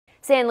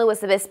San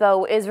Luis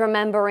Obispo is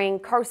remembering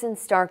Carson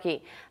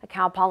Starkey, a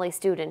Cal Poly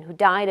student who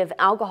died of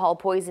alcohol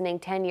poisoning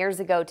 10 years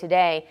ago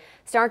today.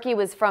 Starkey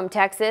was from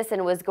Texas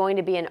and was going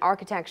to be an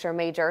architecture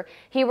major.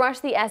 He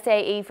rushed the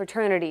SAE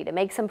fraternity to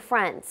make some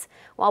friends.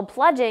 While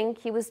pledging,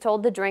 he was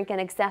told to drink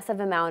an excessive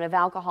amount of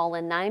alcohol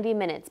in 90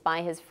 minutes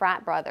by his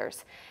frat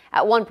brothers.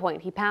 At one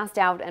point, he passed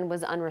out and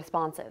was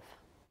unresponsive.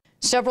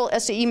 Several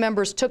SAE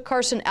members took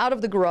Carson out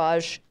of the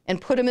garage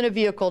and put him in a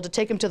vehicle to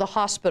take him to the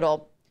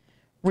hospital,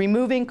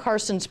 removing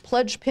Carson's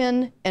pledge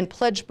pin and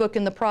pledge book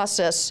in the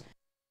process.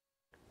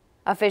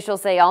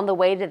 Officials say on the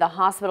way to the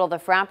hospital, the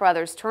frat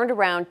brothers turned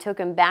around, took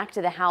him back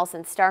to the house,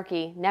 and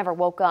Starkey never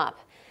woke up.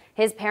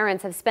 His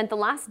parents have spent the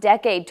last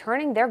decade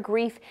turning their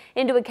grief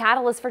into a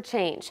catalyst for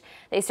change.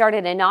 They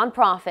started a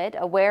nonprofit,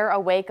 Aware,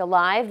 Awake,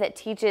 Alive, that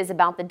teaches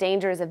about the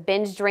dangers of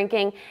binge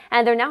drinking,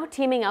 and they're now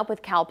teaming up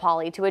with Cal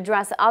Poly to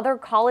address other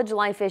college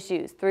life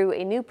issues through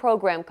a new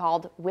program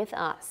called With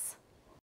Us.